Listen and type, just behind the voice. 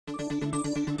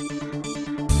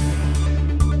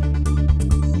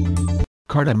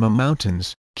Cardamom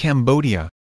Mountains, Cambodia.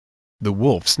 The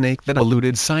wolf snake that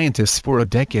eluded scientists for a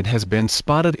decade has been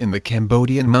spotted in the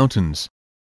Cambodian mountains.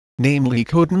 Namely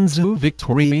Cotenso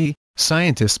victoriae,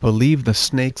 scientists believe the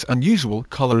snake's unusual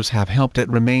colors have helped it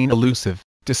remain elusive,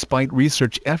 despite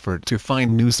research effort to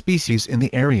find new species in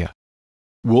the area.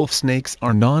 Wolf snakes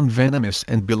are non-venomous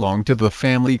and belong to the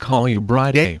family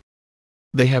Colubridae.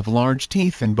 They have large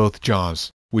teeth in both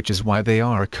jaws, which is why they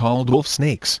are called wolf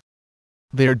snakes.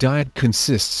 Their diet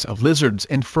consists of lizards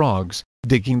and frogs,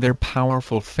 digging their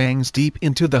powerful fangs deep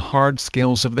into the hard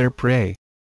scales of their prey.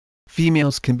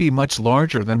 Females can be much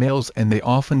larger than males and they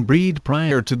often breed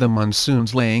prior to the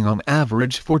monsoons, laying on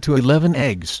average 4 to 11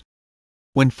 eggs.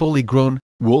 When fully grown,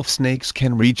 wolf snakes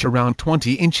can reach around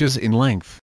 20 inches in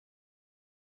length.